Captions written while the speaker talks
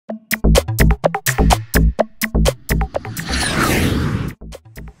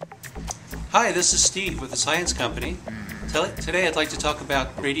Hi, this is Steve with the Science Company. Today I'd like to talk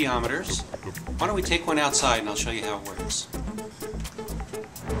about radiometers. Why don't we take one outside and I'll show you how it works.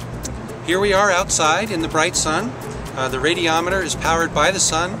 Here we are outside in the bright sun. The radiometer is powered by the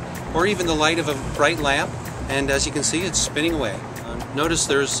sun or even the light of a bright lamp, and as you can see, it's spinning away. Notice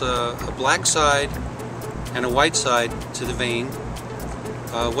there's a black side and a white side to the vane.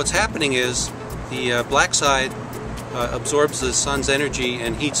 What's happening is the black side absorbs the sun's energy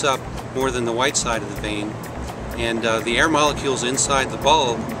and heats up more than the white side of the vane, and the air molecules inside the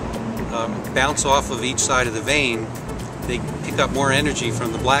bulb bounce off of each side of the vane. They pick up more energy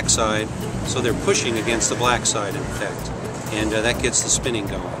from the black side, so they're pushing against the black side in effect, and that gets the spinning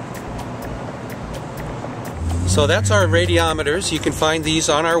going. So that's our radiometers. You can find these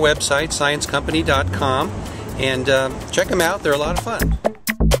on our website, sciencecompany.com, and check them out. They're a lot of fun.